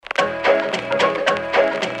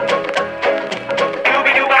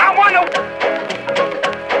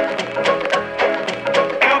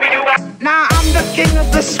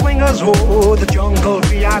Ooh, the jungle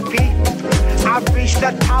VIP. I've reached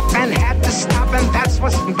the top and had to stop, and that's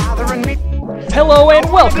what's bothering me. Hello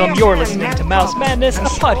and welcome. You're listening to Mouse Madness, a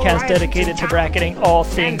podcast dedicated to bracketing all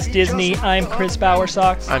things Disney. I'm Chris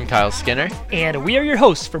Bowersox. I'm Kyle Skinner. And we are your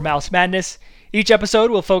hosts for Mouse Madness. Each episode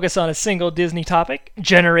will focus on a single Disney topic,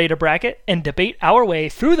 generate a bracket, and debate our way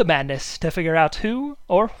through the madness to figure out who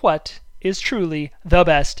or what is truly the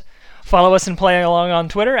best. Follow us and play along on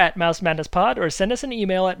Twitter at Mouse Madness Pod, or send us an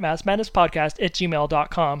email at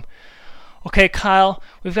mousemadnesspodcast@gmail.com. Okay, Kyle,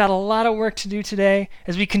 we've got a lot of work to do today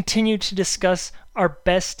as we continue to discuss our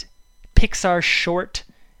best Pixar short.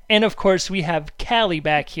 And of course, we have Callie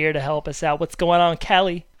back here to help us out. What's going on,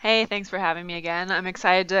 Callie? Hey, thanks for having me again. I'm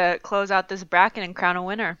excited to close out this bracket and crown a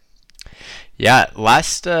winner. Yeah,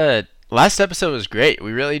 last episode was great.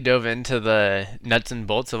 We really dove into the nuts and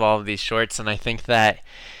bolts of all of these shorts, and I think that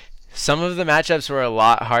some of the matchups were a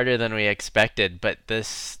lot harder than we expected, but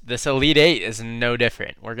this Elite Eight is no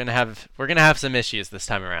different. We're gonna have some issues this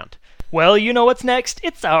time around. Well, you know what's next.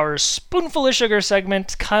 It's our Spoonful of Sugar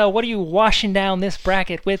segment. Kyle, what are you washing down this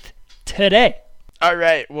bracket with today? All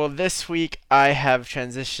right. Well, this week I have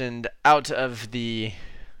transitioned out of the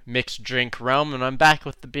mixed drink realm, and I'm back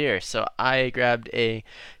with the beer. So I grabbed a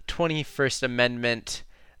 21st Amendment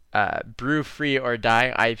Brew Free or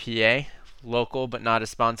Die IPA. Local but not a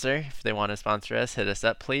sponsor. If they want to sponsor us, hit us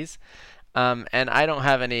up, please. And I don't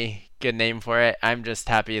have any good name for it. I'm just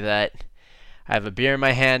happy that I have a beer in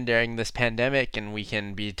my hand during this pandemic and we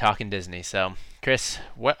can be talking Disney. So, Chris,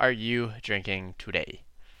 what are you drinking today?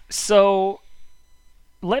 So,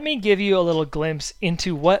 let me give you a little glimpse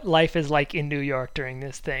into what life is like in New York during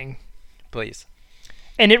this thing. Please.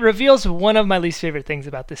 And it reveals one of my least favorite things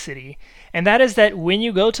about the city, and that is that when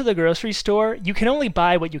you go to the grocery store, you can only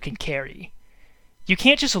buy what you can carry. You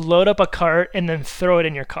can't just load up a cart and then throw it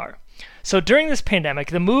in your car. So during this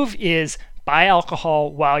pandemic, the move is buy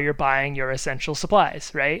alcohol while you're buying your essential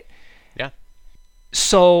supplies, right? Yeah.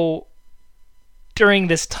 So during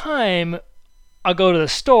this time, I'll go to the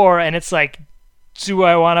store and it's like, do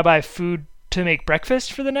I want to buy food to make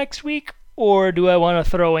breakfast for the next week, or do I want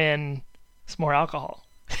to throw in some more alcohol?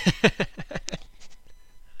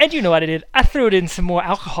 And you know what I did? I threw it in some more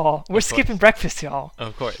alcohol. We're skipping breakfast, y'all.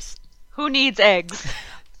 Of course. Who needs eggs?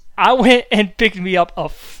 I went and picked me up a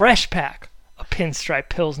fresh pack of Pinstripe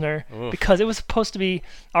Pilsner. Oof. Because it was supposed to be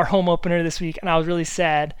our home opener this week, and I was really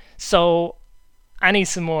sad. So I need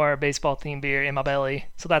some more baseball-themed beer in my belly.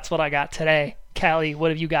 So that's what I got today. Callie, what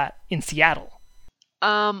have you got in Seattle?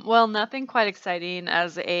 Well, nothing quite exciting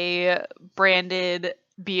as a branded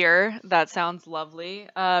beer. That sounds lovely.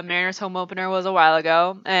 Mariners home opener was a while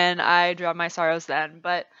ago, and I drowned my sorrows then.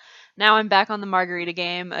 But now I'm back on the margarita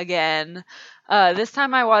game again. This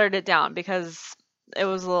time I watered it down because it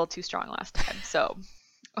was a little too strong last time. So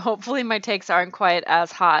hopefully my takes aren't quite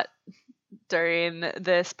as hot during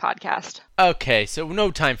this podcast. Okay, so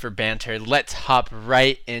no time for banter. Let's hop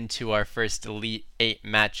right into our first Elite Eight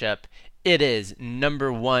matchup. It is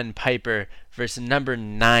number 1 Piper versus number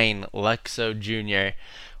 9 Luxo Jr.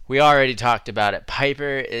 We already talked about it.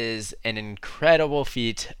 Piper is an incredible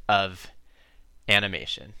feat of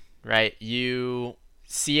animation, right? You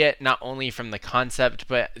see it not only from the concept,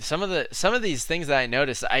 but some of these things that I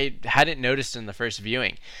noticed, I hadn't noticed in the first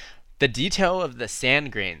viewing. The detail of the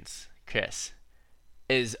sand grains, Chris,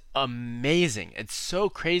 is amazing. It's so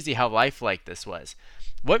crazy how lifelike this was.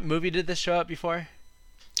 What movie did this show up before?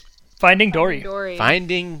 Finding Dory.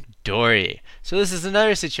 Finding Dory. So this is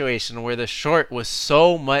another situation where the short was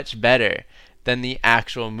so much better than the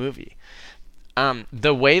actual movie.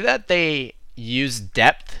 The way that they used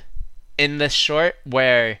depth in this short,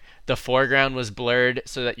 where the foreground was blurred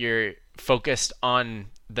so that you're focused on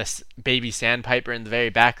this baby sandpiper in the very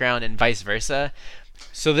background and vice versa.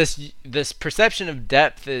 So this perception of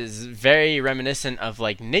depth is very reminiscent of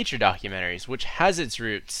like nature documentaries, which has its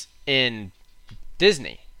roots in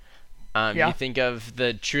Disney. You think of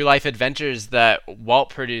the True Life Adventures that Walt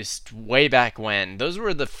produced way back when. Those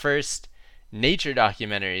were the first nature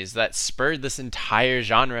documentaries that spurred this entire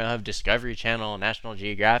genre of Discovery Channel, National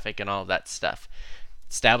Geographic, and all of that stuff.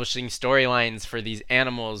 Establishing storylines for these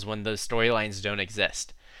animals when those storylines don't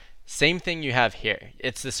exist. Same thing you have here.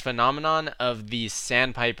 It's this phenomenon of these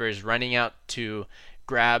sandpipers running out to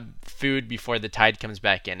grab food before the tide comes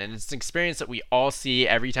back in. And it's an experience that we all see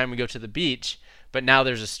every time we go to the beach, but now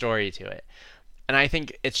there's a story to it. And I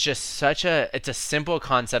think it's just it's a simple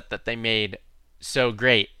concept that they made so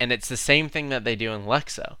great. And it's the same thing that they do in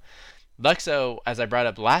Luxo. Luxo, as I brought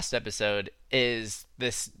up last episode, is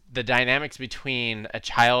the dynamics between a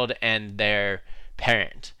child and their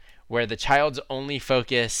parent, where the child's only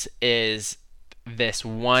focus is this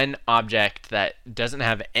one object that doesn't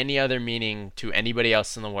have any other meaning to anybody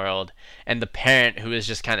else in the world, and the parent who is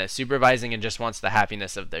just kind of supervising and just wants the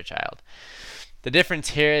happiness of their child. The difference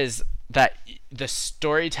here is that the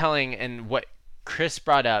storytelling and what Chris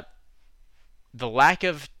brought up, the lack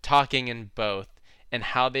of talking in both, and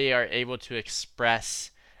how they are able to express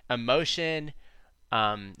emotion,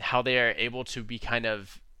 how they are able to be kind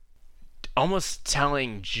of almost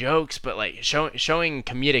telling jokes, but like showing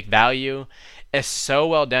comedic value, is so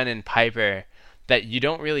well done in Piper that you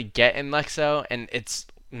don't really get in Lexo, and it's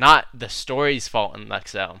not the story's fault in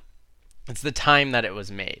Lexo. It's the time that it was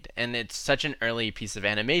made, and it's such an early piece of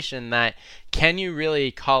animation that can you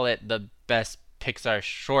really call it the best Pixar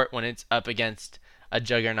short when it's up against a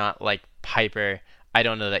juggernaut like Piper? I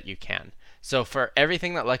don't know that you can. So for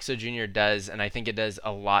everything that Lexo Jr. does, and I think it does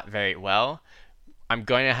a lot very well, I'm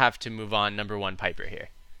going to have to move on number 1 Piper here.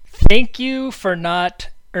 Thank you for not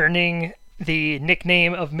earning the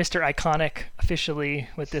nickname of Mr. Iconic officially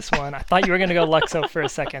with this one. I thought you were going to go Luxo for a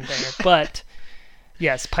second there. But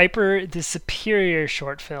yes, Piper, the superior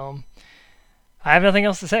short film. I have nothing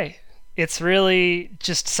else to say. It's really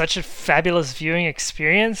just such a fabulous viewing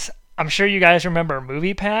experience. I'm sure you guys remember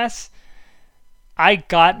MoviePass. I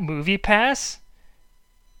got MoviePass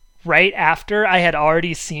right after I had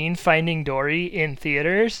already seen Finding Dory in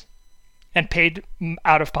theaters and paid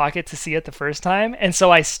out of pocket to see it the first time. And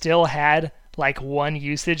so I still had like one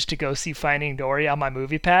usage to go see Finding Dory on my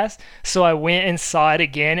MoviePass. So I went and saw it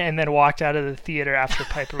again and then walked out of the theater after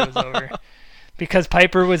Piper was over. Because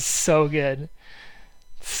Piper was so good.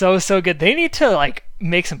 So good. They need to like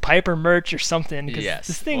make some Piper merch or something. Because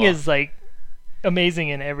this thing is like amazing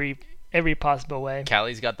in every possible way.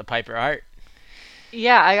 Callie's got the Piper art.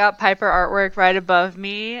 Yeah, I got Piper artwork right above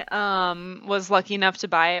me. Was lucky enough to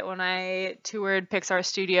buy it when I toured Pixar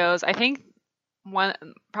Studios. I think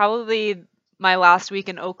probably my last week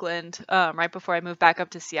in Oakland, right before I moved back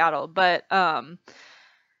up to Seattle. But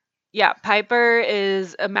yeah, Piper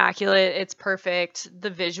is immaculate. It's perfect.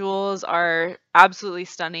 The visuals are absolutely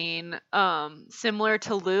stunning. Similar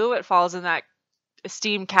to Lou, it falls in that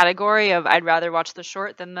esteemed category of I'd rather watch the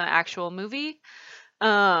short than the actual movie.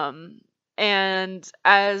 And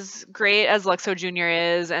as great as Luxo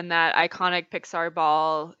Jr. is and that iconic Pixar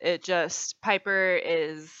ball, Piper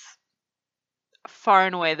is far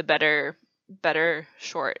and away the better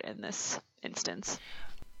short in this instance.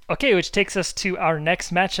 Okay, which takes us to our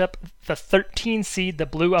next matchup, the 13 seed, the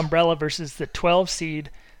Blue Umbrella versus the 12 seed,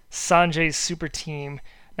 Sanjay's Super Team.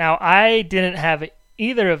 Now, I didn't have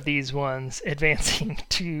either of these ones advancing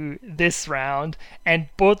to this round, and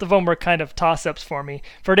both of them were kind of toss-ups for me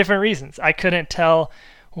for different reasons. I couldn't tell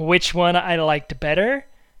which one I liked better,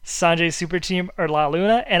 Sanjay's Super Team or La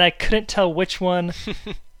Luna, and I couldn't tell which one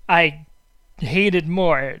I hated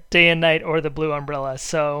more, Day and Night or the Blue Umbrella.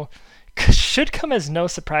 So should come as no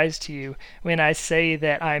surprise to you when I say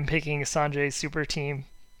that I'm picking Sanjay's Super Team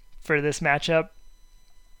for this matchup.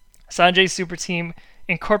 Sanjay's Super Team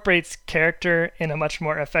incorporates character in a much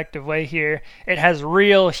more effective way here. It has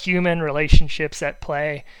real human relationships at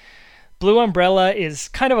play. Blue Umbrella is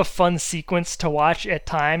kind of a fun sequence to watch at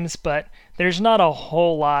times, but there's not a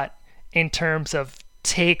whole lot in terms of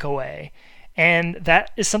takeaway. And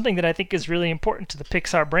that is something that I think is really important to the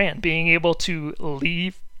Pixar brand, being able to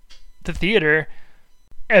leave the theater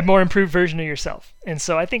a more improved version of yourself. And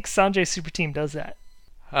so I think Sanjay's Super Team does that.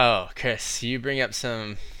 Oh, Chris, you bring up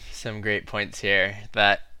some great points here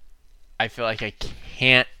that I feel like I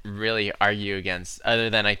can't really argue against, other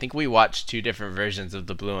than I think we watched two different versions of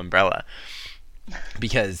the Blue Umbrella.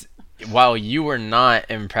 Because while you were not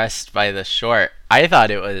impressed by the short, I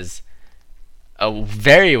thought it was a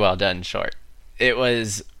very well done short. It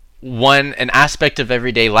was an aspect of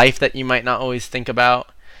everyday life that you might not always think about.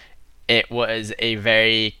 It was a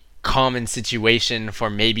very common situation for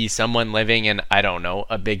maybe someone living in, I don't know,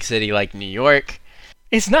 a big city like New York.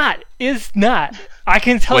 It's not. I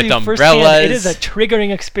can tell With you umbrellas. firsthand, it is a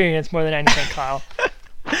triggering experience more than anything, Kyle.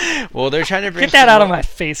 Well, they're trying to bring Get that out of my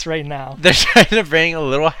face right now. They're trying to bring a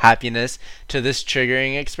little happiness to this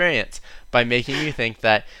triggering experience by making you think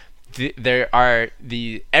that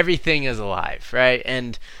everything is alive, right?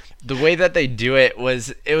 And the way that they do it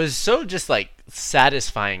was so just like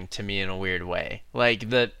satisfying to me in a weird way. Like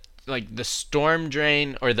the storm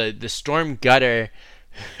drain or the storm gutter,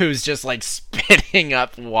 who's just like spitting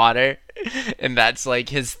up water, and that's like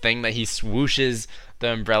his thing that he swooshes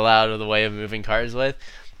the umbrella out of the way of moving cars with.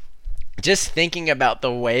 Just thinking about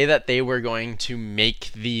the way that they were going to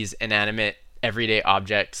make these inanimate everyday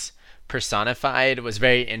objects personified was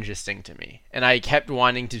very interesting to me, and I kept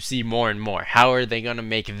wanting to see more and more. How are they going to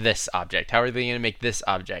make this object? How are they going to make this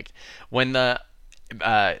object? When the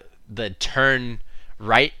the turn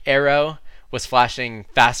right arrow was flashing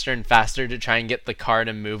faster and faster to try and get the car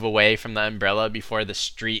to move away from the umbrella before the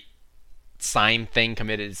street sign thing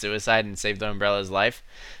committed suicide and saved the umbrella's life.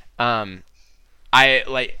 I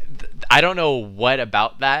don't know what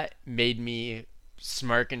about that made me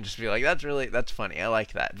smirk and just be like, that's funny. I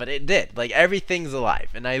like that. But it did. Like, everything's alive,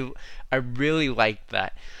 and I really liked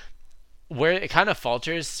that. Where it kind of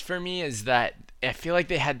falters for me is that I feel like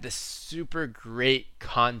they had this super great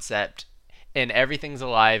concept and everything's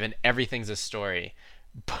alive and everything's a story,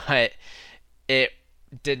 but it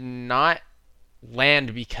did not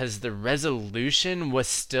land because the resolution was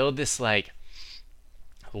still this like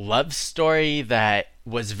love story that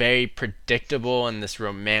was very predictable in this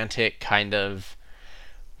romantic kind of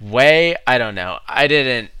way. I don't know. I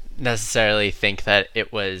didn't necessarily think that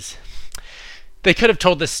it was. They could have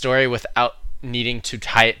told this story without needing to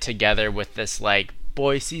tie it together with this like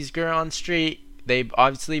boy sees girl on street. They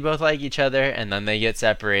obviously both like each other, and then they get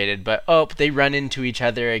separated, but they run into each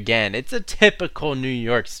other again. It's a typical New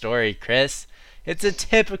York story, Chris. It's a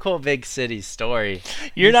typical big city story.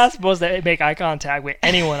 You're not supposed to make eye contact with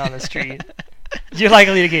anyone on the street. You're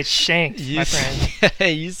likely to get shanked, my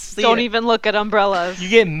friend. You see Don't even look at umbrellas. You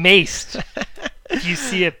get maced if you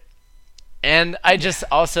see it. And I just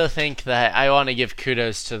also think that I want to give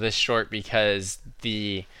kudos to this short because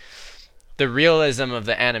the realism of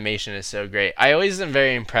the animation is so great. I always am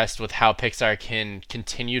very impressed with how Pixar can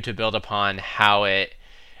continue to build upon how it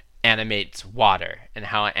animates water and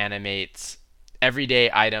how it animates everyday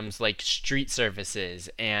items like street surfaces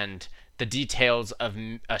and the details of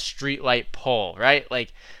a streetlight pole, right?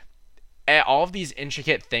 Like all of these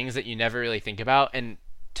intricate things that you never really think about. And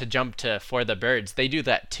to jump to For the Birds, they do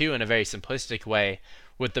that too in a very simplistic way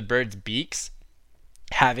with the birds' beaks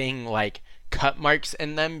having like cut marks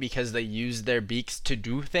in them because they use their beaks to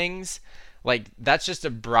do things. Like, that's just a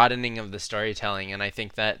broadening of the storytelling, and I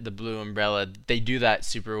think that the Blue Umbrella, they do that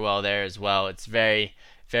super well there as well. It's very,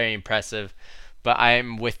 very impressive. But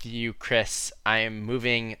I'm with you, Chris. I am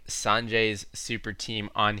moving Sanjay's super team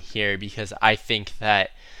on here because I think that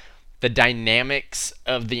the dynamics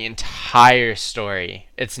of the entire story,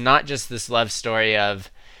 it's not just this love story of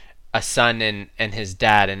a son and his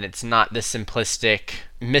dad, and it's not the simplistic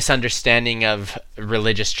misunderstanding of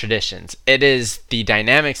religious traditions. It is the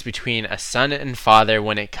dynamics between a son and father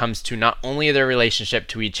when it comes to not only their relationship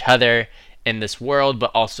to each other in this world,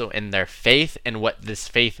 but also in their faith and what this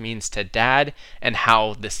faith means to dad and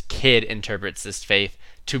how this kid interprets this faith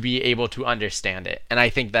to be able to understand it. And I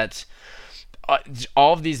think that's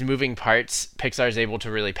all of these moving parts Pixar is able to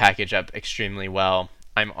really package up extremely well.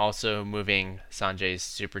 I'm also moving Sanjay's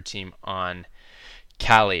super team on.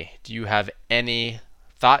 Callie, do you have any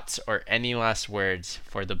thoughts or any last words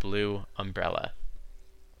for the Blue Umbrella?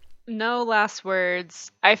 No last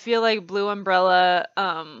words. I feel like Blue Umbrella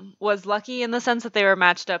was lucky in the sense that they were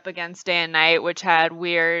matched up against Day and Night, which had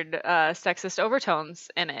weird sexist overtones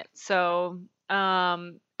in it. So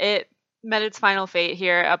it met its final fate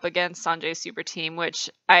here up against Sanjay's super team, which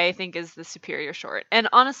I think is the superior short. And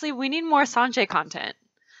honestly, we need more Sanjay content.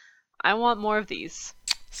 I want more of these.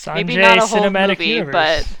 Sanjay Maybe not a whole Cinematic movie, Universe.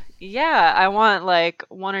 but yeah, I want like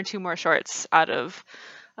one or two more shorts out of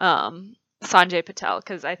Sanjay Patel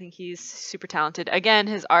because I think he's super talented. Again,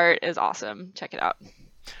 his art is awesome. Check it out.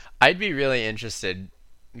 I'd be really interested,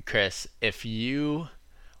 Chris, if you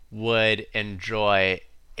would enjoy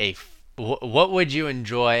what would you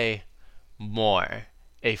enjoy more?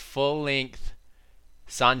 A full-length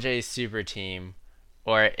Sanjay super team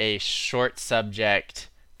or a short subject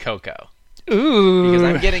Coco? Ooh. Because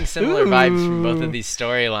I'm getting similar vibes from both of these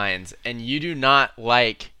storylines, and you do not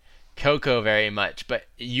like Coco very much, but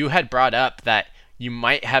you had brought up that you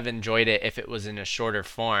might have enjoyed it if it was in a shorter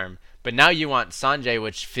form, but now you want Sanjay,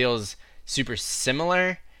 which feels super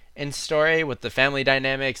similar in story with the family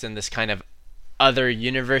dynamics and this kind of other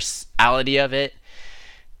universality of it.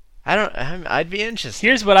 I'd be interested.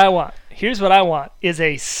 Here's what I want. Is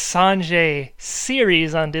a Sanjay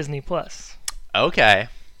series on Disney Plus. Okay.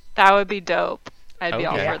 That would be dope. I'd be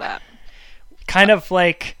all Okay. for that. Kind of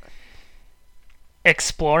like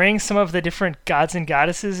exploring some of the different gods and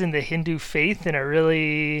goddesses in the Hindu faith in a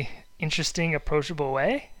really interesting, approachable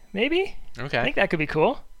way, maybe? I Okay. think that could be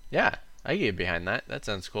cool. Yeah, I get behind that. That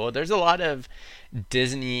sounds cool. There's a lot of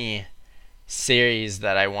Disney series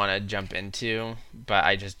that I want to jump into, but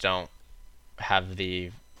I just don't have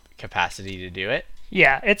the capacity to do it.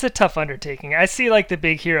 Yeah, it's a tough undertaking. I see like the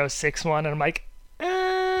Big Hero 6 one, and I'm like,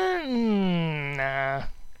 nah.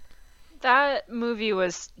 That movie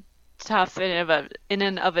was tough in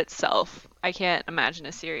and of itself. I can't imagine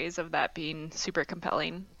a series of that being super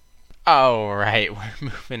compelling. All right, we're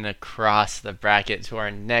moving across the bracket to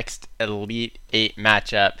our next Elite 8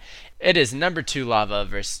 matchup. It is number 2 Lava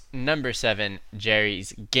versus number 7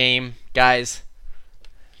 Jerry's Game. Guys,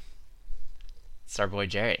 it's our boy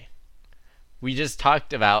Jerry. We just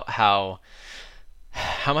talked about how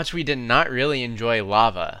much we did not really enjoy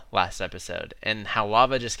Lava last episode, and how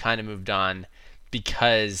Lava just kind of moved on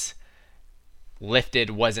because Lifted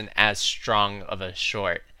wasn't as strong of a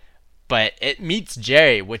short. But it meets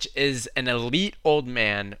Jerry, which is an elite old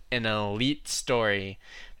man in an elite story.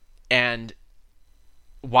 And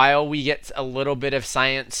while we get a little bit of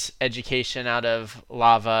science education out of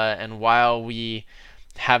Lava, and while we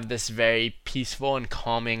have this very peaceful and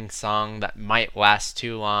calming song that might last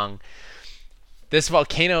too long, this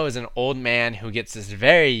Volcano is an old man who gets this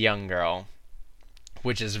very young girl,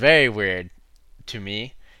 which is very weird to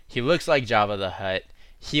me. He looks like Jabba the Hutt.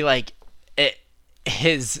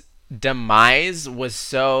 His demise was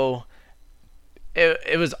so...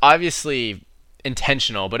 It was obviously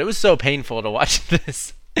intentional, but it was so painful to watch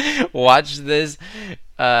this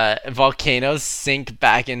volcano sink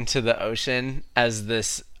back into the ocean as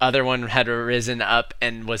this other one had risen up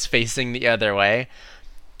and was facing the other way.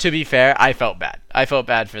 To be fair, I felt bad. I felt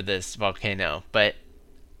bad for this volcano, but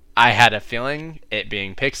I had a feeling, it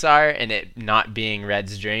being Pixar and it not being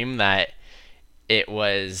Red's dream, that it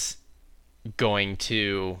was going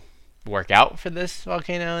to work out for this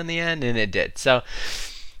volcano in the end, and it did. So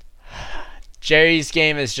Jerry's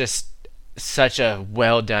Game is just such a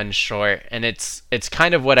well done short, and it's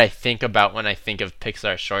kind of what I think about when I think of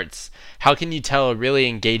Pixar shorts. How can you tell a really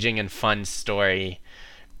engaging and fun story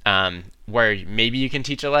where maybe you can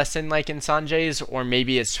teach a lesson like in Sanjay's, or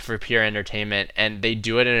maybe it's for pure entertainment, and they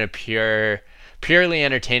do it in a purely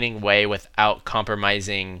entertaining way without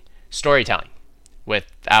compromising storytelling,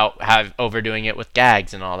 without overdoing it with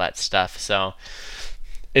gags and all that stuff. So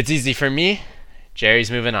it's easy for me. Jerry's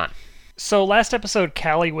moving on. So last episode,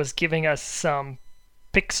 Callie was giving us some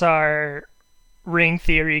Pixar ring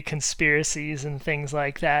theory conspiracies and things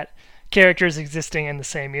like that. Characters existing in the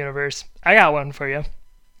same universe. I got one for you.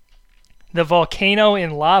 The volcano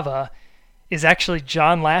in Lava is actually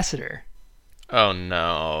John Lasseter. Oh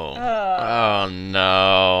no. Oh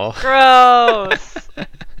no. Gross.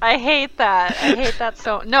 I hate that. I hate that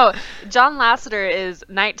so... No, John Lasseter is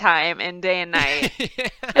nighttime and day and night.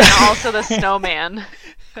 And also the snowman.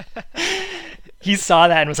 He saw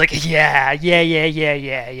that and was like, yeah. He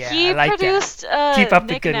I like produced that. Keep up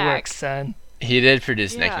the good Knick-Knack. work, son. He did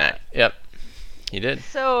produce Yeah. Knick-Knack. Yep. He did.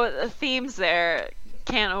 So the themes there,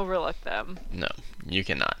 can't overlook them. No, you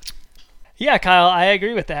cannot. Yeah, Kyle, I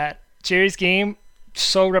agree with that. Jerry's Game,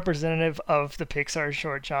 so representative of the Pixar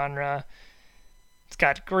short genre. It's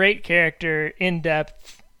got great character,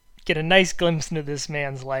 in-depth, get a nice glimpse into this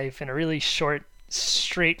man's life in a really short,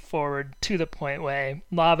 straightforward, to-the-point way.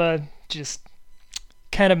 Lava just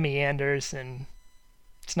kind of meanders, and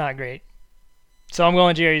it's not great. So I'm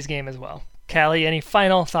going Jerry's Game as well. Callie, any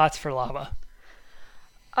final thoughts for Lava?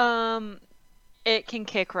 It can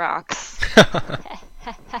kick rocks.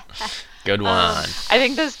 Good one. I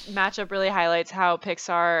think this matchup really highlights how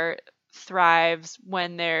Pixar thrives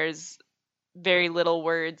when there's very little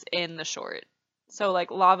words in the short. So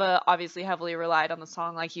like Lava obviously heavily relied on the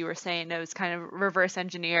song, like you were saying. It was kind of reverse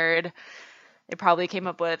engineered. It probably came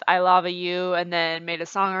up with I Lava You and then made a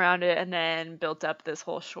song around it and then built up this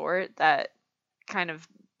whole short that kind of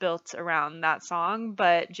built around that song.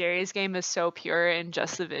 But Jerry's Game is so pure in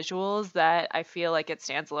just the visuals that I feel like it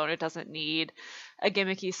stands alone. It doesn't need a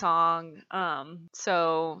gimmicky song.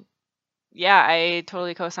 So yeah, I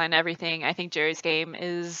totally co-sign everything. I think Jerry's Game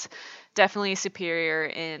is definitely superior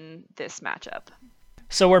in this matchup.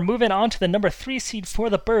 So we're moving on to the number 3 seed For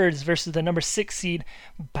the Birds versus the number 6 seed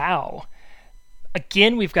Bao.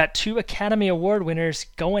 Again, we've got 2 Academy Award winners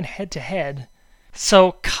going head to head.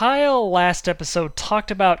 So Kyle last episode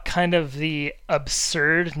talked about kind of the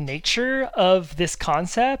absurd nature of this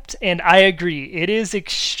concept, and I agree. It is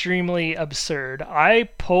extremely absurd. I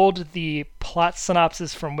pulled the plot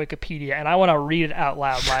synopsis from Wikipedia, and I want to read it out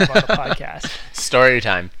loud live on the podcast. Story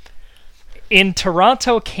time. In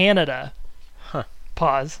Toronto, Canada. Huh.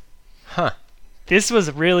 Pause. Huh. This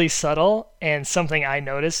was really subtle and something I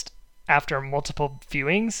noticed after multiple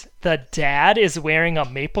viewings. The dad is wearing a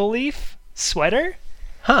maple leaf sweater.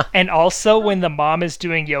 Huh. And also when the mom is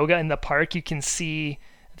doing yoga in the park, you can see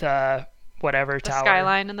the whatever The tower.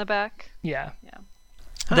 skyline in the back. Yeah.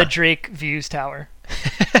 Huh. The Drake Views Tower.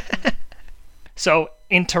 So,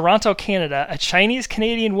 in Toronto, Canada, a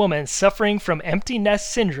Chinese-Canadian woman suffering from empty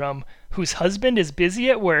nest syndrome, whose husband is busy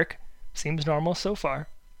at work, seems normal so far,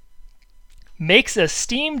 makes a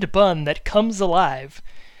steamed bun that comes alive.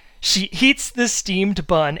 She heats the steamed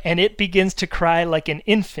bun and it begins to cry like an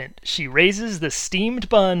infant. She raises the steamed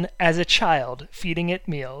bun as a child, feeding it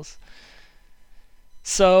meals.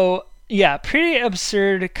 So, yeah, pretty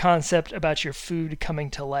absurd concept about your food coming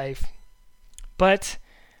to life. But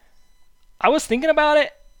I was thinking about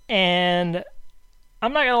it, and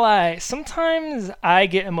I'm not gonna lie, sometimes I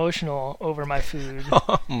get emotional over my food.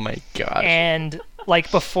 Oh my gosh. And like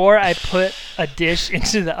before I put a dish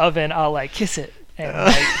into the oven, I'll like kiss it and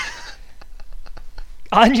like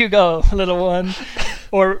on you go, little one.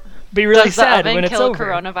 Or be really Does the sad oven when it's kill over.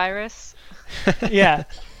 coronavirus? Yeah.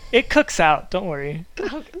 It cooks out, don't worry.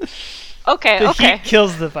 Okay, The okay. heat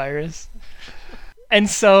kills the virus. And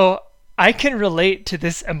so I can relate to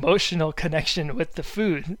this emotional connection with the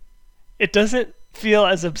food. It doesn't feel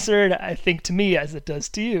as absurd, I think, to me as it does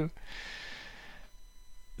to you.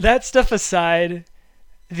 That stuff aside,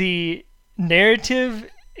 the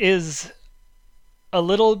narrative is a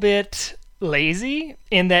little bit lazy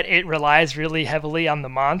in that it relies really heavily on the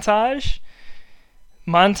montage.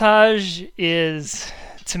 Montage is,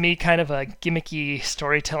 to me, kind of a gimmicky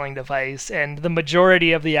storytelling device, and the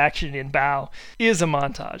majority of the action in Bao is a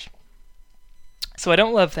montage. So I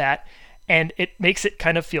don't love that, and it makes it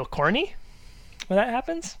kind of feel corny when that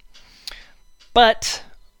happens. But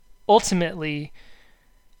ultimately,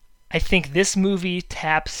 I think this movie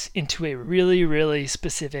taps into a really, really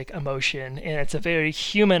specific emotion, and it's a very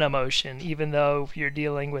human emotion, even though you're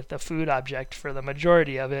dealing with a food object for the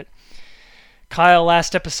majority of it. Kyle,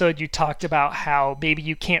 last episode you talked about how maybe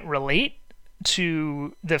you can't relate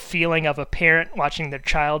to the feeling of a parent watching their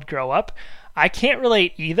child grow up. I can't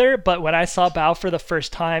relate either, but when I saw Bao for the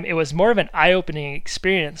first time, it was more of an eye-opening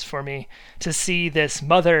experience for me to see this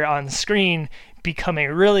mother on screen becoming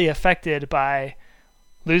really affected by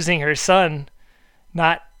losing her son.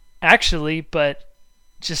 Not actually, but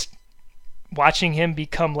just watching him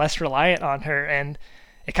become less reliant on her. And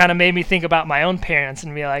it kind of made me think about my own parents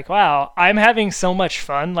and be like, wow, I'm having so much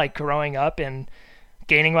fun like growing up and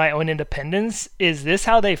gaining my own independence. Is this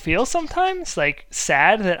how they feel sometimes? Like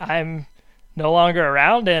sad that I'm no longer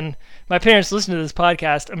around? And my parents listen to this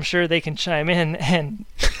podcast. I'm sure they can chime in and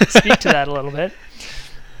speak to that a little bit.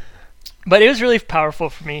 But it was really powerful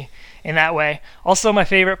for me in that way. Also, my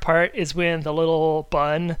favorite part is when the little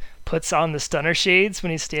bun puts on the stunner shades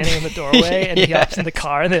when he's standing in the doorway and he hops in the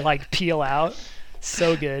car and they like peel out.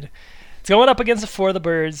 So good. It's going up against For the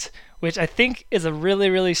Birds, which I think is a really,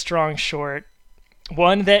 really strong short.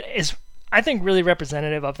 One that is, I think, really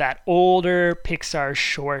representative of that older Pixar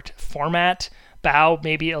short format. Bao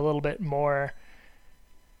maybe a little bit more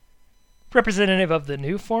representative of the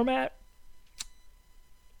new format.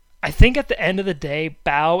 I think at the end of the day,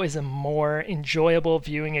 Bao is a more enjoyable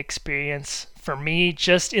viewing experience for me,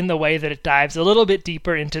 just in the way that it dives a little bit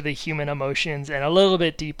deeper into the human emotions and a little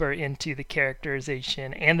bit deeper into the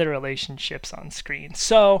characterization and the relationships on screen.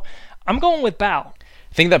 So I'm going with Bao.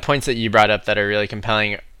 I think the points that you brought up that are really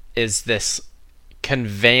compelling is this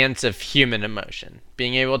conveyance of human emotion,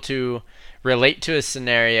 being able to relate to a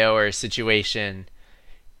scenario or a situation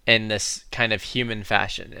in this kind of human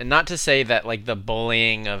fashion. And not to say that like the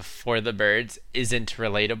bullying of For the Birds isn't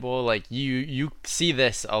relatable. Like you see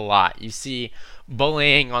this a lot. You see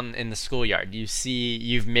bullying in the schoolyard.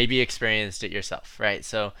 You've maybe experienced it yourself, right?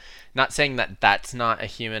 So not saying that that's not a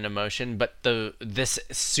human emotion, but this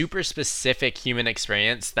super specific human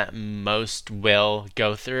experience that most will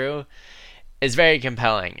go through is very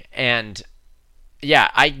compelling. And yeah,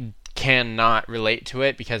 I cannot relate to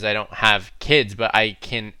it because I don't have kids, but I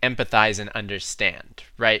can empathize and understand,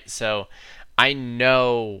 right? So I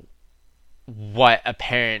know what a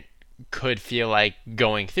parent could feel like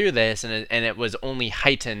going through this, and it was only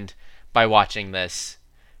heightened by watching this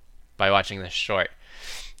short.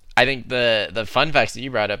 I think the fun facts that you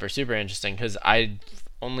brought up are super interesting because I've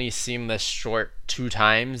only seen this short 2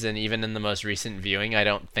 times, and even in the most recent viewing, I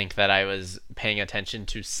don't think that I was paying attention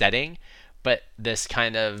to setting, but this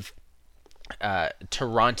kind of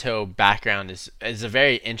Toronto background is a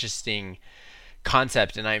very interesting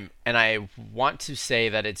concept, and I want to say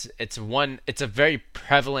that it's a very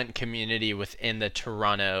prevalent community within the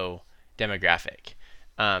Toronto demographic.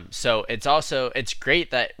 So it's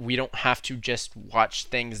great that we don't have to just watch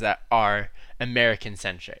things that are American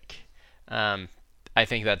centric. I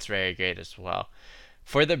think that's very great as well.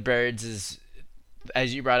 For the Birds is,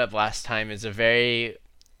 as you brought up last time, is a very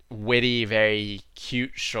witty, very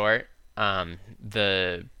cute short.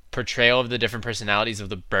 The portrayal of the different personalities of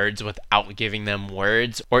the birds without giving them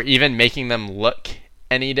words or even making them look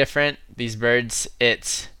any different. These birds,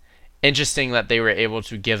 it's interesting that they were able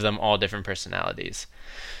to give them all different personalities.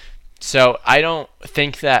 So I don't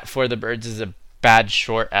think that For the Birds is a bad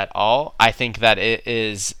short at all. I think that it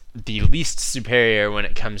is the least superior when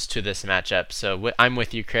it comes to this matchup. So I'm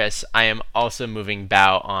with you, Chris. I am also moving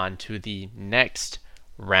Bao on to the next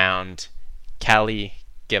round. Callie,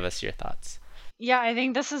 give us your thoughts. Yeah, I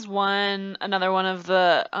think this is another one of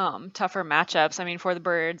the tougher matchups. I mean, for the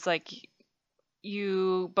birds, like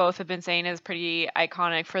you both have been saying, is pretty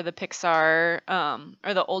iconic for the Pixar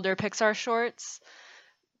or the older Pixar shorts.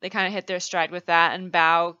 They kind of hit their stride with that, and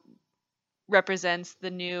Bao represents the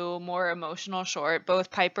new, more emotional short. Both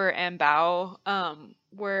Piper and Bao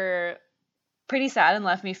were pretty sad and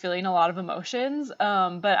left me feeling a lot of emotions.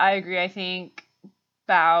 But I agree. I think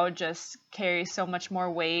Bao just carries so much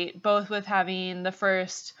more weight, both with having the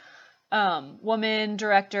first woman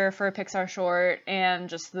director for a Pixar short and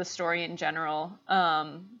just the story in general.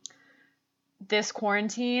 This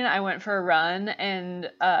quarantine, I went for a run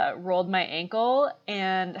and rolled my ankle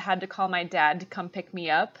and had to call my dad to come pick me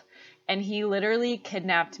up. And he literally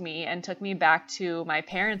kidnapped me and took me back to my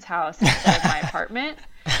parents' house instead of my apartment.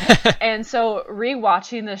 And so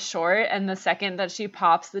rewatching this short, and the second that she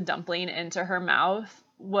pops the dumpling into her mouth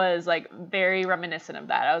was like very reminiscent of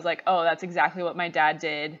that. I was like, oh, that's exactly what my dad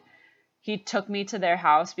did. He took me to their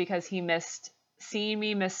house because he missed seeing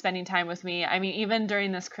me, missed spending time with me. I mean, even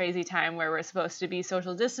during this crazy time where we're supposed to be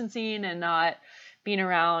social distancing and not being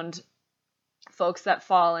around folks that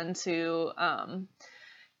fall into,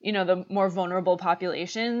 the more vulnerable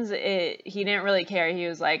populations, he didn't really care. He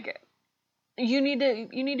was like, you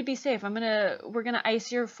need to be safe. We're going to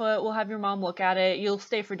ice your foot. We'll have your mom look at it. You'll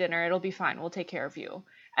stay for dinner. It'll be fine. We'll take care of you.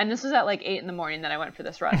 And this was at like 8 a.m. that I went for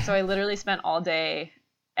this run. So I literally spent all day,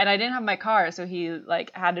 and I didn't have my car. So he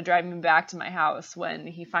like had to drive me back to my house when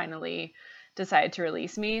he finally decided to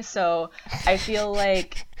release me. So I feel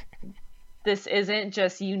like this isn't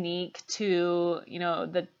just unique to,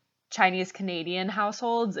 the Chinese Canadian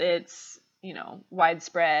households. It's,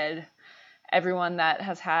 widespread. Everyone that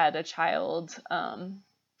has had a child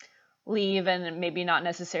leave and maybe not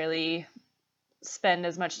necessarily spend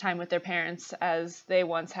as much time with their parents as they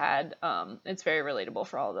once had. It's very relatable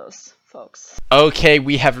for all those folks. Okay,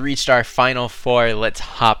 we have reached our final four. Let's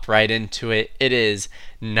hop right into it. It is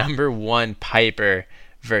number 1 Piper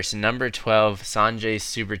versus number 12 Sanjay's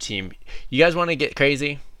super team. You guys want to get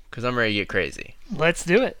crazy? Because I'm ready to get crazy. Let's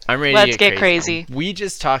do it. I'm ready Let's to get crazy. We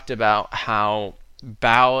just talked about how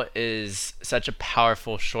Bao is such a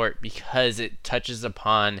powerful short because it touches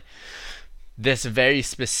upon this very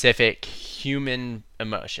specific human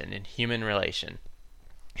emotion and human relation.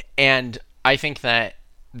 And I think that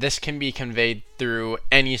this can be conveyed through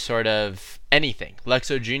any sort of anything.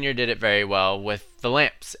 Luxo Jr. did it very well with the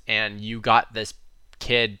lamps, and you got this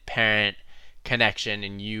kid-parent connection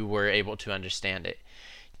and you were able to understand it.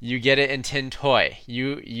 You get it in Tin Toy.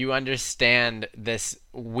 You understand this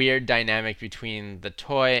weird dynamic between the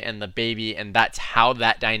toy and the baby, and that's how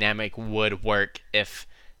that dynamic would work if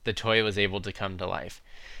the toy was able to come to life.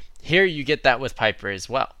 Here you get that with Piper as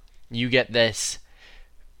well. You get this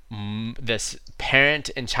parent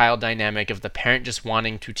and child dynamic of the parent just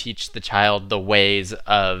wanting to teach the child the ways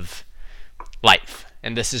of life.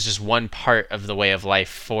 And this is just one part of the way of life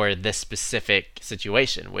for this specific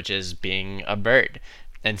situation, which is being a bird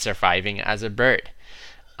and surviving as a bird.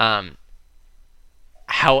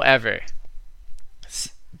 However,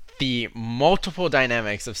 the multiple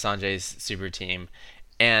dynamics of Sanjay's super team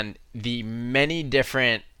and the many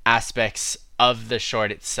different aspects of the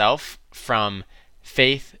short itself, from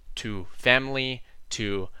faith to family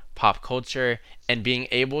to pop culture, and being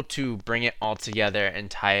able to bring it all together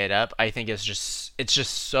and tie it up, I think it's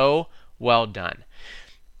just so well done.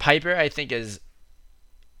 Piper, I think, is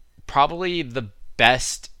probably the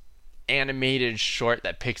best animated short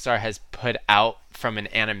that Pixar has put out from an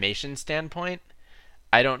animation standpoint.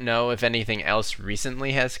 I don't know if anything else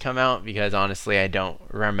recently has come out, because honestly I don't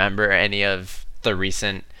remember any of the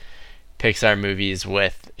recent Pixar movies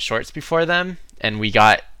with shorts before them, and we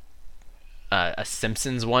got a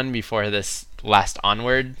Simpsons one before this last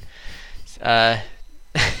Onward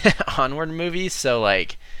Onward movie, so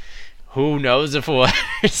like who knows if we'll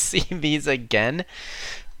ever see these again.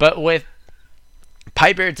 But with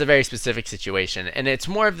Piper, it's a very specific situation, and it's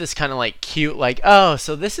more of this kind of like cute, like, oh,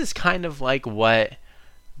 so this is kind of like what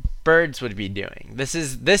birds would be doing. This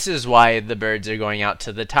is why the birds are going out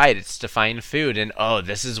to the tide. It's to find food, and oh,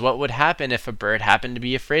 this is what would happen if a bird happened to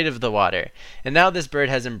be afraid of the water. And now this bird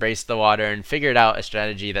has embraced the water and figured out a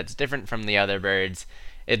strategy that's different from the other birds.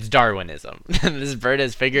 It's Darwinism. This bird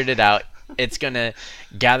has figured it out. It's gonna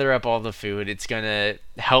gather up all the food. It's gonna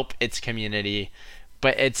help its community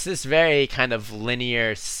But it's this very kind of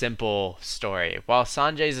linear, simple story. While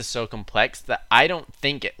Sanjay's is so complex that I don't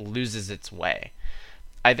think it loses its way.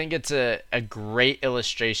 I think it's a great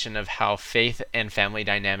illustration of how faith and family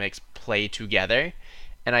dynamics play together.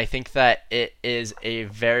 And I think that it is a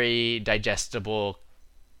very digestible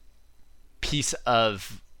piece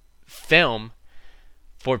of film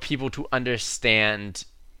for people to understand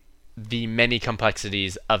the many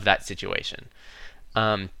complexities of that situation.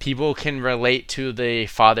 People can relate to the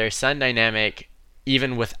father-son dynamic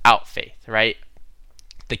even without faith, right?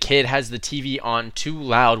 The kid has the TV on too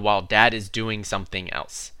loud while dad is doing something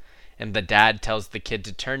else. And the dad tells the kid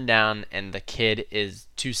to turn down, and the kid is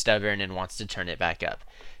too stubborn and wants to turn it back up.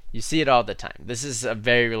 You see it all the time. This is a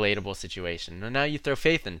very relatable situation. And now you throw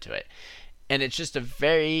faith into it. And it's just a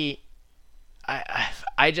very...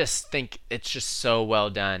 I just think it's just so well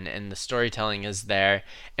done, and the storytelling is there.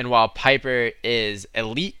 And while Piper is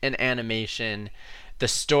elite in animation, the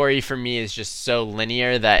story for me is just so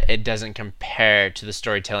linear that it doesn't compare to the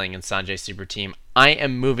storytelling in Sanjay Super Team. I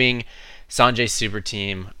am moving Sanjay Super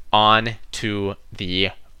Team on to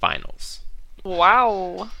the finals.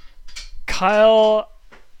 Wow. Kyle,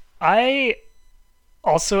 I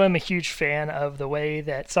also am a huge fan of the way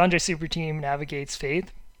that Sanjay Super Team navigates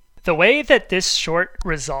faith. The way that this short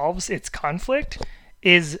resolves its conflict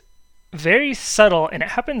is very subtle, and it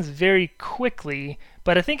happens very quickly,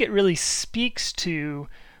 but I think it really speaks to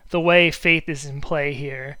the way faith is in play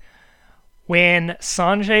here. When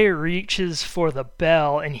Sanjay reaches for the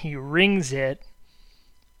bell and he rings it,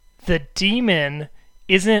 the demon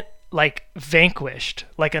isn't like vanquished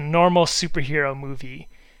like a normal superhero movie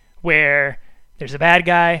where there's a bad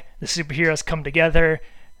guy, the superheroes come together,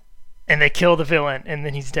 and they kill the villain, and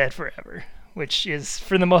then he's dead forever, which is,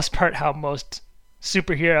 for the most part, how most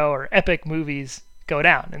superhero or epic movies go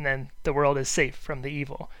down, and then the world is safe from the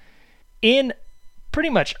evil. In pretty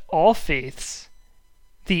much all faiths,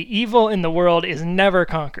 the evil in the world is never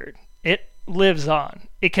conquered. It lives on.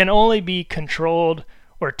 It can only be controlled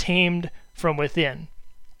or tamed from within.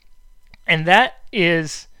 And that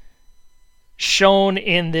is shown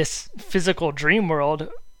in this physical dream world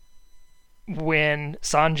when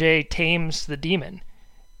Sanjay tames the demon.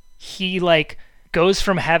 He goes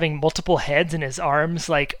from having multiple heads in his arms,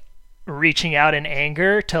 reaching out in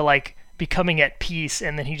anger, to becoming at peace,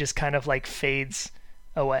 and then he just kind of fades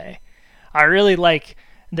away. I really like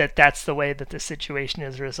that that's the way that the situation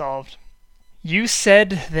is resolved. You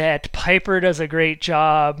said that Piper does a great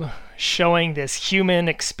job showing this human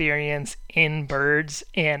experience in birds,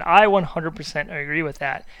 and I 100% agree with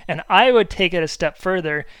that. And I would take it a step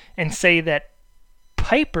further and say that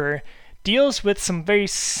Piper deals with some very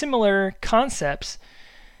similar concepts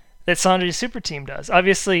that Sanjay Super Team does.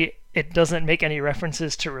 Obviously, it doesn't make any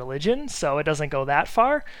references to religion, so it doesn't go that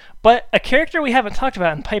far. But a character we haven't talked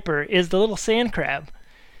about in Piper is the little sand crab.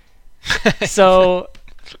 So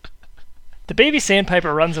the baby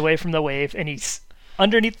sandpiper runs away from the wave, and he's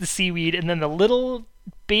underneath the seaweed, and then the little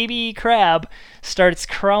baby crab starts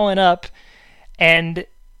crawling up, and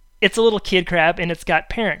it's a little kid crab, and it's got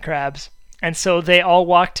parent crabs. And so they all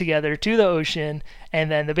walk together to the ocean, and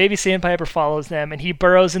then the baby sandpiper follows them, and he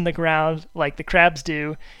burrows in the ground like the crabs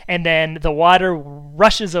do, and then the water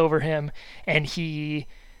rushes over him, and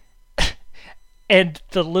and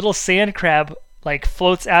the little sand crab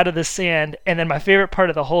floats out of the sand, and then my favorite part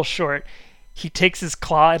of the whole short, he takes his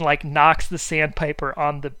claw and knocks the sandpiper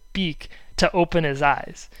on the beak to open his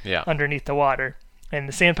eyes underneath the water. And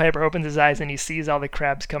the sandpiper opens his eyes and he sees all the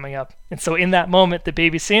crabs coming up. And so in that moment, the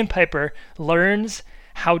baby sandpiper learns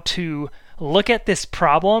how to look at this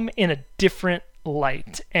problem in a different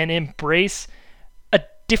light and embrace a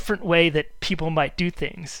different way that people might do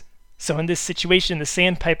things. So in this situation, the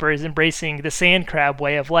sandpiper is embracing the sand crab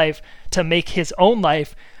way of life to make his own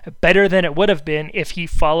life better than it would have been if he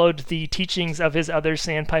followed the teachings of his other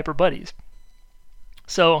sandpiper buddies.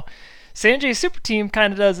 So Sanjay Super Team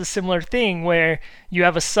kind of does a similar thing where you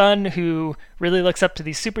have a son who really looks up to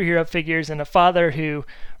these superhero figures and a father who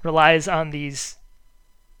relies on these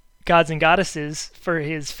gods and goddesses for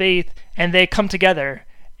his faith, and they come together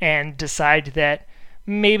and decide that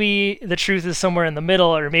maybe the truth is somewhere in the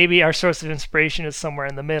middle, or maybe our source of inspiration is somewhere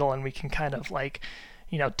in the middle, and we can kind of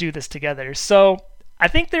do this together. So I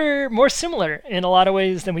think they're more similar in a lot of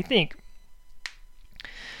ways than we think.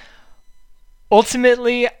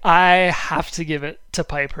 Ultimately, I have to give it to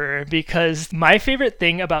Piper because my favorite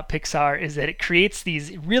thing about Pixar is that it creates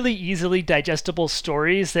these really easily digestible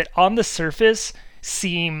stories that on the surface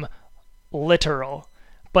seem literal,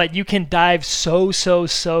 but you can dive so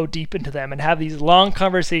deep into them and have these long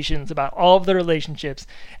conversations about all of the relationships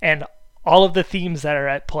and all of the themes that are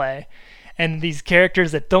at play. and these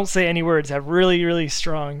characters that don't say any words have really, really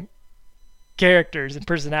strong characters and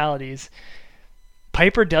personalities.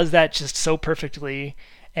 Piper does that just so perfectly,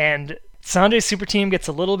 and Sanjay's Super Team gets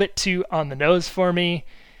a little bit too on the nose for me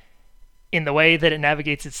in the way that it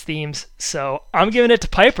navigates its themes, so I'm giving it to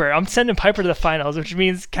Piper. I'm sending Piper to the finals, which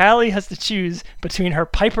means Callie has to choose between her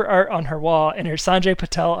Piper art on her wall and her Sanjay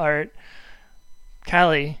Patel art.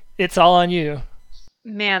 Callie, it's all on you.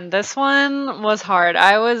 Man, this one was hard.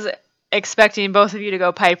 I was expecting both of you to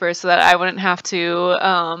go Piper so that I wouldn't have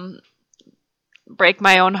to break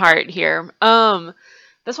my own heart here.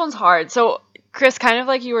 This one's hard. So, Chris, kind of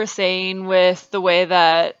like you were saying with the way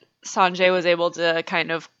that Sanjay was able to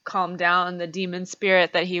kind of calm down the demon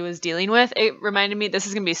spirit that he was dealing with, it reminded me, this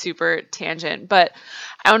is going to be super tangent, but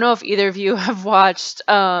I don't know if either of you have watched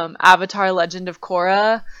Avatar Legend of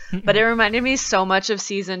Korra, but it reminded me so much of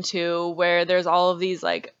season 2, where there's all of these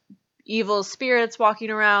like evil spirits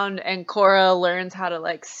walking around and Korra learns how to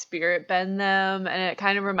like spirit bend them, and it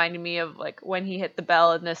kind of reminded me of like when he hit the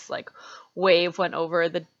bell and this like wave went over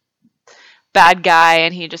the bad guy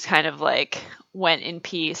and he just kind of like went in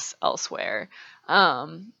peace elsewhere.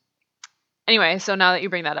 Anyway, so now that you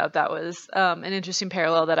bring that up, that was an interesting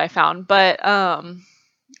parallel that I found, but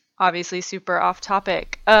obviously super off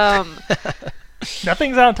topic.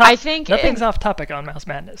 Nothing's on top. I think nothing's off topic on Mouse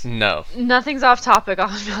Madness. No. Nothing's off topic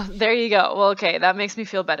on there you go. Well, okay, that makes me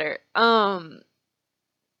feel better.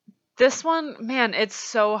 This one, man, it's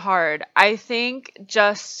so hard. I think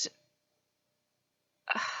just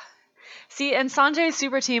see, and Sanjay's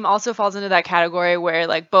Super Team also falls into that category where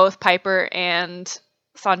like both Piper and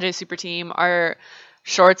Sanjay's Super Team are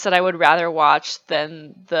shorts that I would rather watch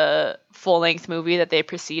than the full-length movie that they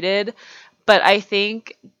preceded. But I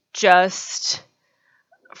think just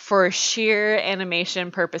for sheer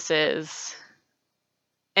animation purposes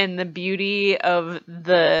and the beauty of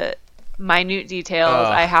the minute details,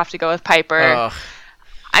 I have to go with Piper.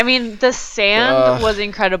 I mean, the sand was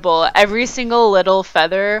incredible. Every single little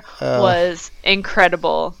feather was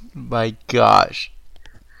incredible. My gosh.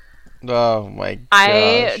 Oh my gosh.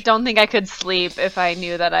 I don't think I could sleep if I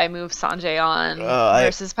knew that I moved Sanjay on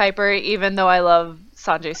versus Piper, even though I love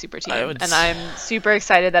Sanjay Super Team. And I'm super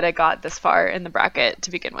excited that it got this far in the bracket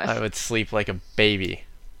to begin with. I would sleep like a baby.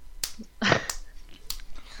 All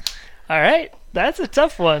right, that's a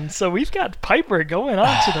tough one. So we've got Piper going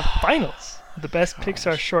on to the finals. The best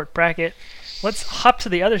Pixar short bracket. Let's hop to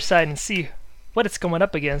the other side and see what it's going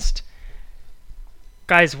up against.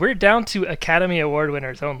 Guys, we're down to Academy Award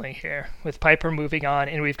winners only here, with Piper moving on,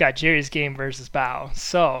 and we've got Jerry's Game versus Bao.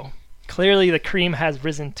 So, clearly the cream has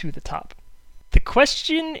risen to the top. The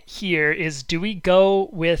question here is, do we go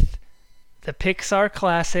with the Pixar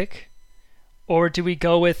classic, or do we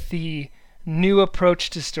go with the new approach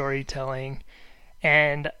to storytelling?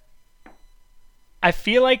 And I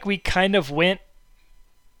feel like we kind of went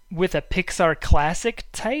with a Pixar classic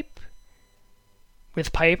type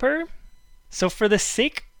with Piper. So for the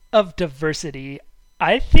sake of diversity,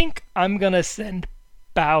 I think I'm going to send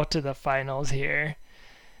Bao to the finals here.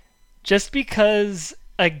 Just because,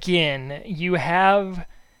 again, you have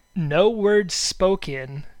no words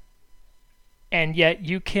spoken, and yet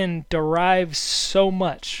you can derive so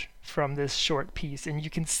much from this short piece, and you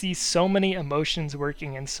can see so many emotions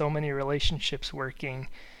working and so many relationships working.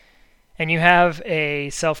 And you have a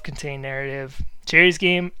self-contained narrative. Jerry's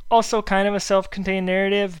Game, also kind of a self-contained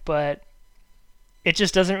narrative, but it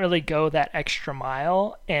just doesn't really go that extra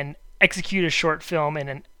mile and execute a short film in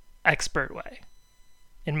an expert way,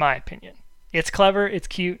 in my opinion. It's clever, it's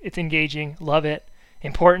cute, it's engaging, love it,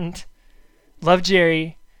 important, love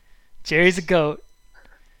Jerry, Jerry's a goat,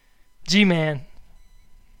 G-Man.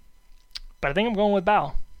 But I think I'm going with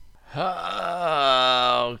Bao.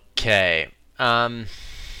 Okay.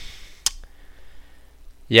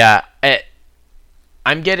 Yeah,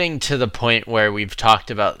 I'm getting to the point where we've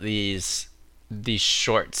talked about these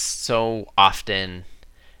shorts so often,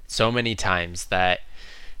 so many times, that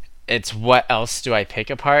it's what else do I pick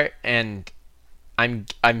apart, and I'm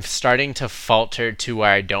starting to falter to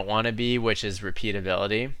where I don't want to be, which is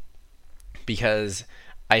repeatability, because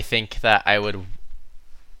I think that I would,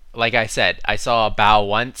 like I said, I saw a Bao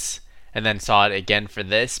once and then saw it again for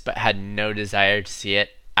this, but had no desire to see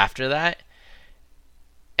it after that.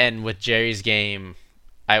 And with Jerry's Game,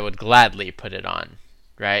 I would gladly put it on,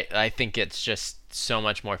 right? I think it's just so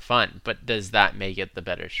much more fun, but does that make it the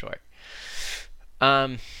better short?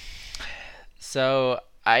 So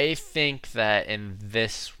I think that in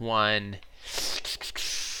this one,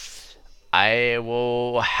 I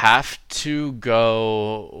will have to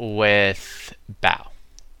go with Bao.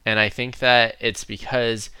 And I think that it's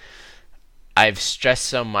because I've stressed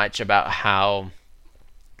so much about how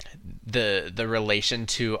the relation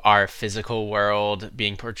to our physical world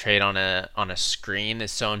being portrayed on a screen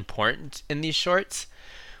is so important in these shorts.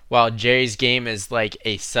 While Jerry's Game is like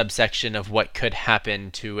a subsection of what could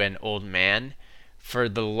happen to an old man, for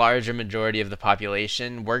the larger majority of the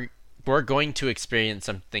population, we're going to experience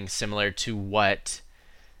something similar to what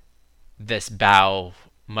this Bao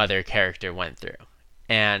mother character went through.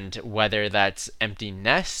 And whether that's empty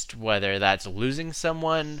nest, whether that's losing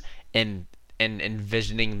someone and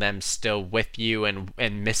envisioning them still with you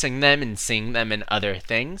and missing them and seeing them in other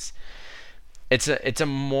things, it's a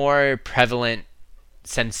more prevalent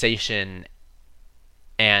sensation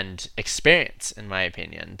and experience, in my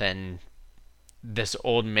opinion, than this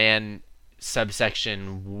old man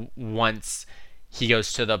subsection once he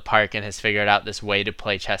goes to the park and has figured out this way to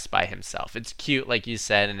play chess by himself. It's cute, like you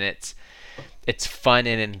said, and it's fun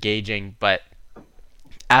and engaging, but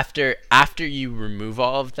after you remove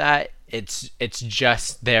all of that, it's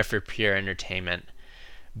just there for pure entertainment.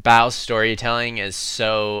 Bao's storytelling is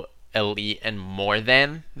so elite and more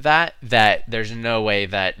than that there's no way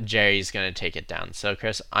that Jerry's going to take it down. So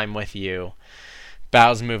Chris, I'm with you.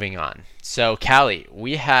 Bao's moving on. So Callie,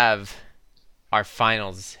 we have our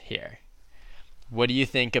finals here. What do you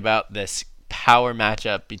think about this power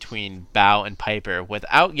matchup between Bao and Piper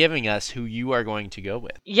without giving us who you are going to go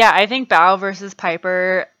with? Yeah, I think Bao versus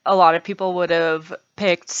Piper, a lot of people would have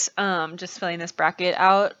picked just filling this bracket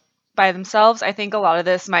out by themselves. I think a lot of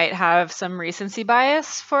this might have some recency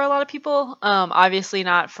bias for a lot of people. Obviously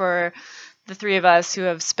not for the three of us who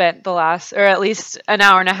have spent the last, or at least an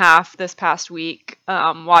hour and a half this past week,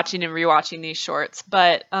 watching and rewatching these shorts.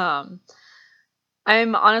 But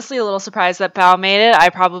I'm honestly a little surprised that Bao made it. I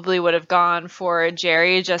probably would have gone for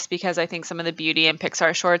Jerry just because I think some of the beauty in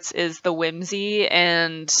Pixar shorts is the whimsy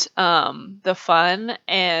and the fun.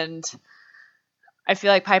 And I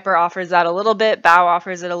feel like Piper offers that a little bit, Bao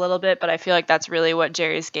offers it a little bit, but I feel like that's really what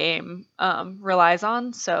Jerry's Game relies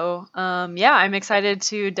on. So, yeah, I'm excited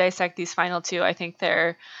to dissect these final two. I think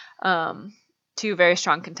they're two very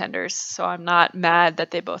strong contenders, so I'm not mad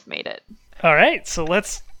that they both made it. All right, so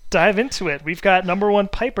let's dive into it. We've got number 1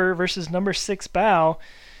 Piper versus number 6 Bao.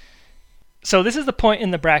 So this is the point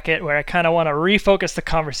in the bracket where I kind of want to refocus the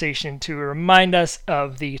conversation to remind us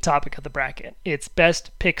of the topic of the bracket. It's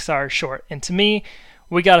best Pixar short. And to me,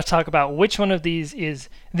 we got to talk about which one of these is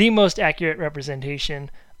the most accurate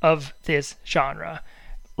representation of this genre.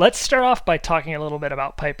 Let's start off by talking a little bit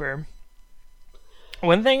about Piper.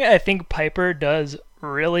 One thing I think Piper does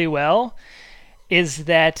really well is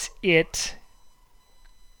that it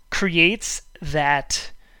creates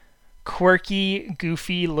that quirky,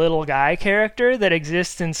 goofy little guy character that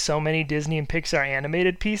exists in so many Disney and Pixar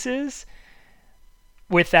animated pieces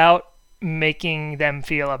without making them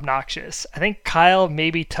feel obnoxious. I think Kyle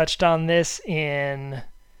maybe touched on this in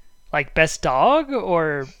like Best Dog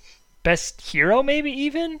or Best Hero, maybe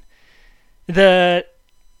even. The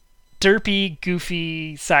derpy,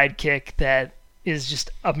 goofy sidekick that is just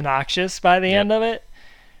obnoxious by the end of it.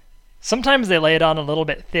 Sometimes they lay it on a little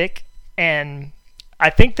bit thick, and I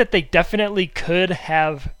think that they definitely could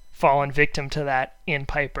have fallen victim to that in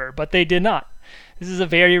Piper, but they did not. This is a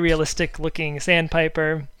very realistic looking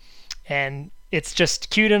sandpiper, and it's just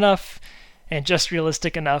cute enough and just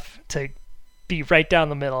realistic enough to be right down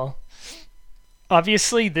the middle.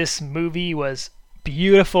 Obviously, this movie was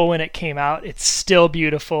beautiful when it came out. It's still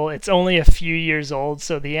beautiful. It's only a few years old,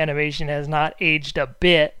 so the animation has not aged a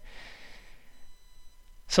bit.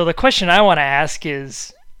 So the question I want to ask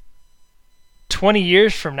is, 20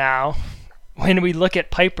 years from now, when we look at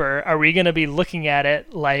Piper, are we going to be looking at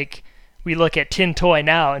it like we look at Tin Toy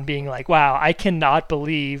now and being like, wow, I cannot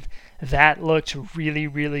believe that looked really,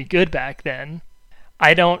 really good back then?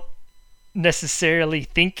 I don't necessarily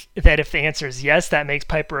think that if the answer is yes, that makes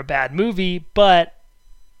Piper a bad movie, but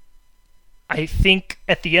I think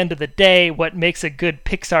at the end of the day, what makes a good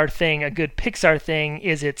Pixar thing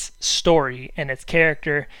is its story and its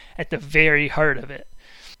character at the very heart of it.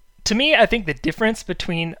 To me, I think the difference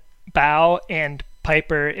between Bao and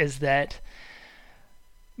Piper is that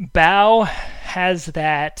Bao has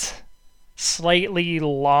that slightly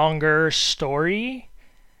longer story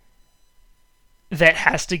that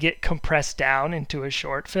has to get compressed down into a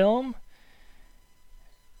short film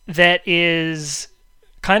that is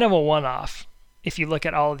kind of a one-off if you look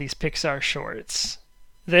at all of these Pixar shorts.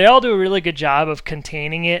 They all do a really good job of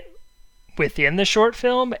containing it within the short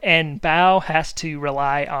film, and Bao has to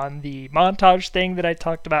rely on the montage thing that I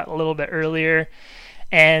talked about a little bit earlier,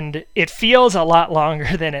 and it feels a lot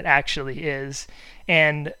longer than it actually is.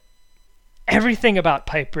 And everything about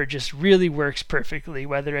Piper just really works perfectly,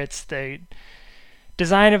 whether it's the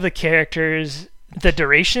design of the characters, the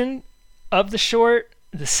duration of the short,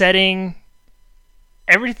 the setting,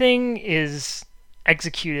 everything is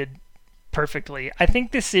executed perfectly. I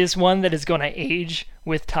think this is one that is going to age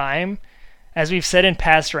with time. As we've said in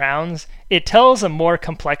past rounds, it tells a more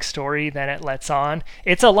complex story than it lets on.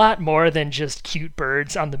 It's a lot more than just cute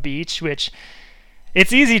birds on the beach, which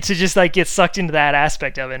it's easy to just like get sucked into that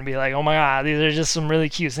aspect of it and be like, oh my god, these are just some really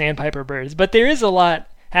cute sandpiper birds. But there is a lot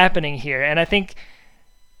happening here, and I think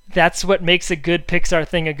that's what makes a good Pixar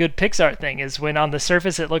thing, is when on the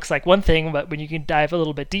surface it looks like one thing, but when you can dive a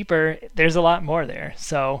little bit deeper, there's a lot more there.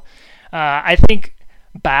 So I think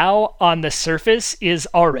Bao on the surface is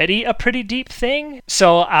already a pretty deep thing.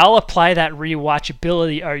 So I'll apply that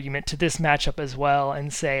rewatchability argument to this matchup as well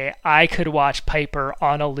and say I could watch Piper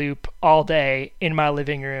on a loop all day in my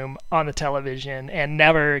living room on the television and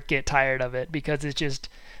never get tired of it because it's just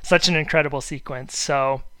such an incredible sequence.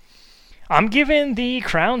 So I'm giving the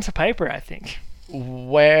crown to Piper, I think.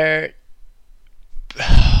 Where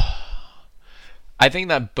I think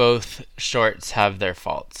that both shorts have their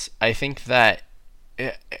faults. I think that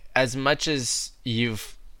as much as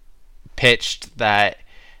you've pitched that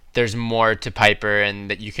there's more to Piper and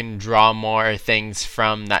that you can draw more things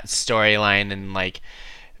from that storyline and like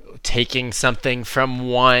taking something from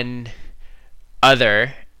one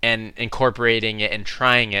other and incorporating it and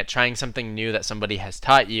trying something new that somebody has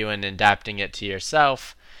taught you and adapting it to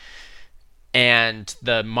yourself, and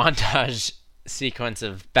the montage sequence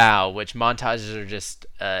of Bao, which montages are just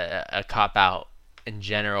a cop-out in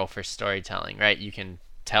general for storytelling, right? You can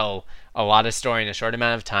tell a lot of story in a short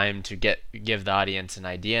amount of time to give the audience an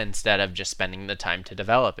idea instead of just spending the time to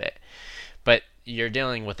develop it. But you're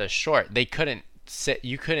dealing with a short.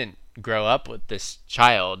 You couldn't grow up with this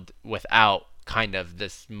child without kind of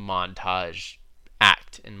this montage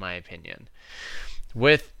act, in my opinion.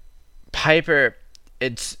 With Piper,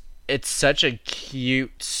 it's such a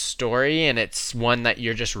cute story, and it's one that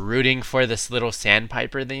you're just rooting for this little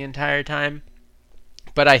sandpiper the entire time.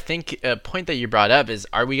 But I think a point that you brought up is,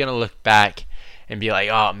 are we going to look back and be like,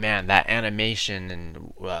 oh man, that animation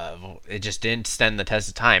and it just didn't stand the test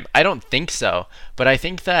of time? I don't think so. But I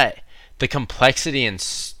think that the complexity in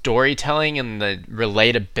storytelling and the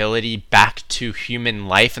relatability back to human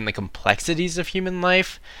life and the complexities of human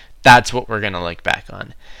life, that's what we're going to look back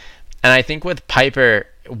on. And I think with Piper,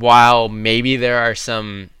 while maybe there are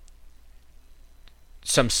some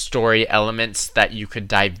story elements that you could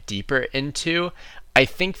dive deeper into, I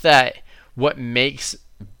think that what makes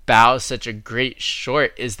Bao such a great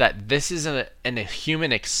short is that this is a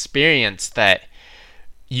human experience that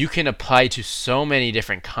you can apply to so many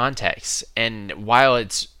different contexts. And while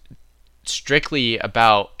it's strictly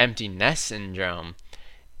about empty nest syndrome,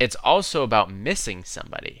 it's also about missing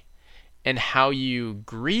somebody and how you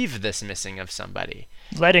grieve this missing of somebody.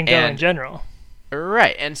 Letting go in general.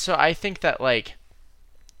 Right. And so I think that, like,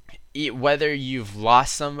 whether you've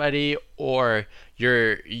lost somebody or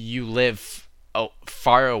you live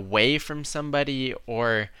far away from somebody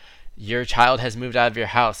or your child has moved out of your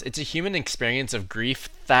house, it's a human experience of grief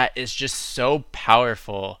that is just so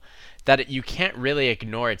powerful that you can't really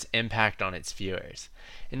ignore its impact on its viewers.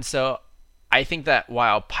 And so I think that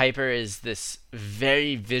while Piper is this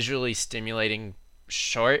very visually stimulating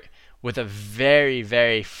short with a very,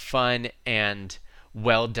 very fun and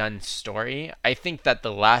well done story, I think that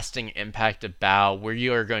the lasting impact of Bao, where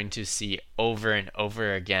you are going to see over and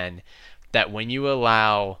over again that when you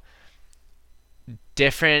allow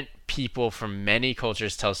different people from many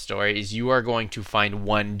cultures tell stories, you are going to find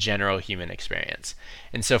one general human experience.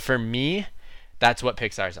 And so for me, that's what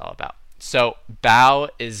Pixar is all about. So Bao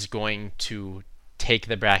is going to take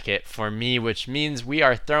the bracket for me, which means we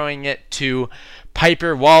are throwing it to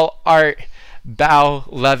Piper wall art, Bao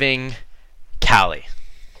loving Callie.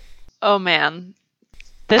 Oh man,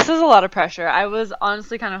 this is a lot of pressure. I was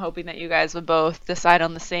honestly kind of hoping that you guys would both decide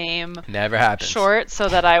on the same Never happens. short so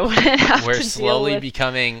that I wouldn't have We're to slowly deal with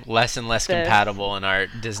becoming less and less this. compatible in our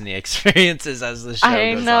Disney experiences as the show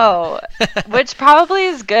I goes know, which probably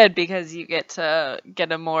is good because you get to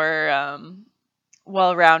get a more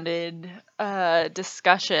well-rounded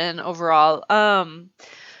discussion overall.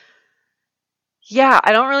 Yeah,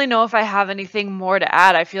 I don't really know if I have anything more to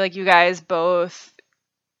add. I feel like you guys both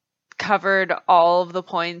covered all of the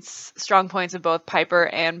strong points of both Piper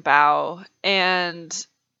and Bao, and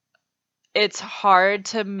it's hard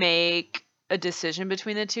to make a decision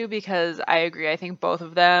between the two because I agree. I think both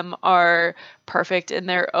of them are perfect in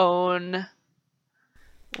their own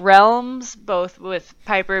realms, both with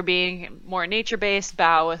Piper being more nature-based,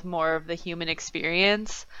 Bao with more of the human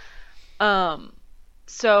experience.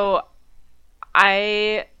 So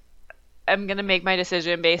I am going to make my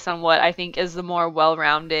decision based on what I think is the more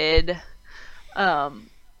well-rounded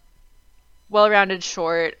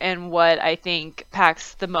short, and what I think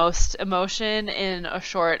packs the most emotion in a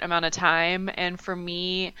short amount of time. And for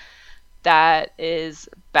me, that is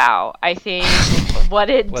Bao. I think what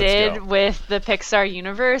it did with the Pixar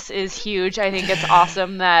universe is huge. I think it's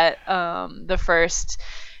awesome that the first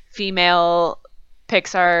female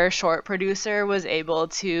Pixar short producer was able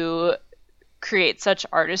to create such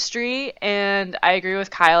artistry. And I agree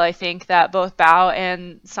with Kyle. I think that both Bao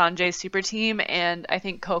and Sanjay's super team, and I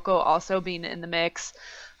think Coco also being in the mix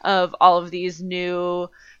of all of these new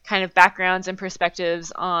kind of backgrounds and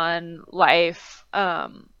perspectives on life,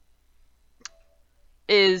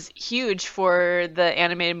 is huge for the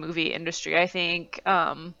animated movie industry. I think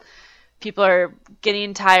people are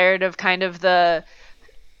getting tired of kind of the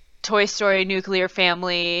Toy Story nuclear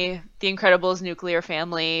family, The Incredibles nuclear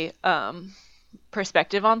family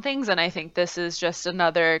perspective on things, and I think this is just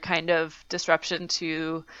another kind of disruption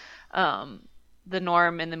to the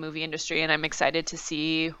norm in the movie industry, and I'm excited to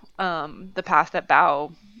see the path that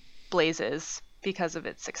Bao blazes because of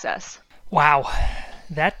its success. Wow,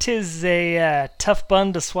 that is a tough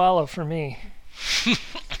bun to swallow for me.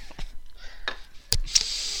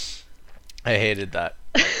 I hated that.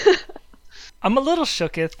 I'm a little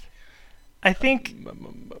shooketh. I think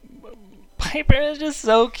Piper is just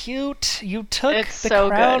so cute. You took the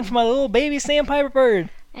crown from my little baby Sandpiper bird.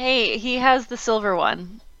 Hey, he has the silver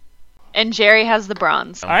one. And Jerry has the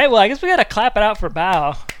bronze. Alright, well, I guess we gotta clap it out for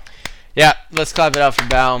Bao. Yeah, let's clap it out for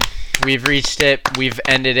Bao. We've reached it. We've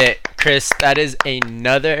ended it. Chris, that is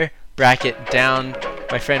another bracket down.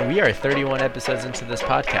 My friend, we are 31 episodes into this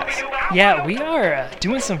podcast. Yeah, we are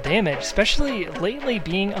doing some damage, especially lately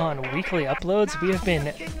being on weekly uploads. We have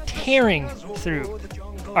been tearing through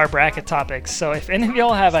our bracket topics. So if any of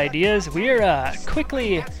y'all have ideas, we're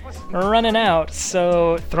quickly running out.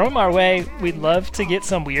 So throw them our way. We'd love to get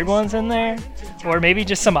some weird ones in there, or maybe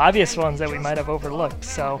just some obvious ones that we might have overlooked.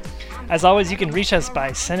 So as always, you can reach us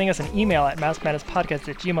by sending us an email at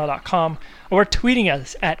mousemadnesspodcast@gmail.com or tweeting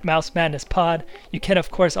us at mousemadnesspod. You can,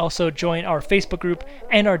 of course, also join our Facebook group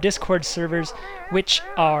and our Discord servers, which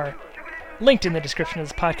are linked in the description of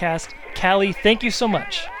this podcast. Callie, thank you so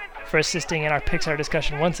much for assisting in our Pixar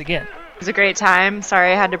discussion once again. It was a great time.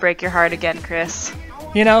 Sorry I had to break your heart again, Chris.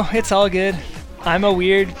 You know, it's all good. I'm a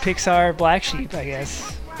weird Pixar black sheep, I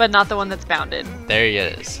guess. But not the one that's bounded. There he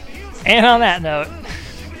is. And on that note,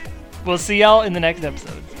 we'll see y'all in the next episode.